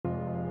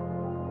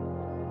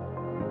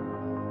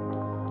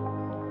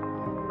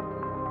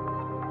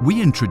we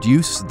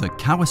introduce the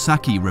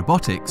Kawasaki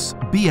Robotics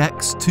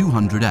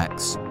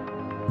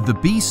BX200X. The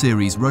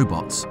B-series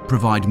robots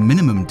provide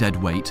minimum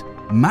dead weight,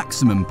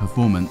 maximum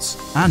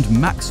performance, and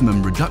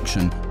maximum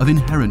reduction of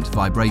inherent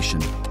vibration.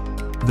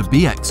 The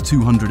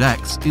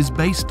BX200X is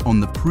based on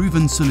the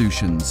proven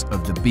solutions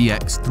of the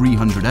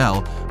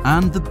BX300L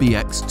and the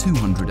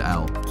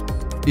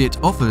BX200L.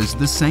 It offers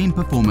the same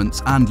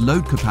performance and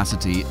load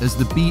capacity as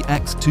the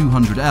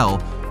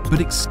BX200L,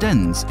 but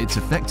extends its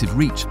effective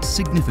reach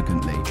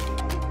significantly.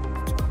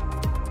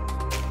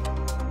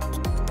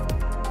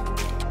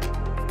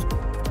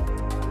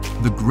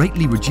 The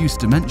greatly reduced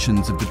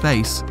dimensions of the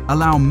base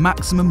allow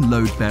maximum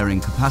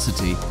load-bearing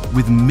capacity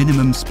with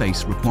minimum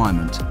space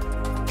requirement.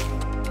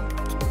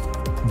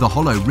 The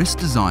hollow wrist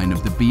design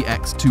of the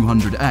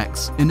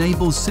BX200X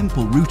enables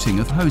simple routing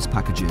of hose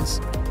packages.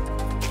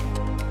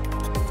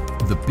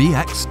 The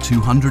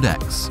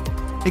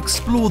BX200X.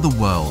 Explore the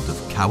world of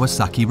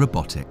Kawasaki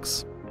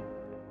Robotics.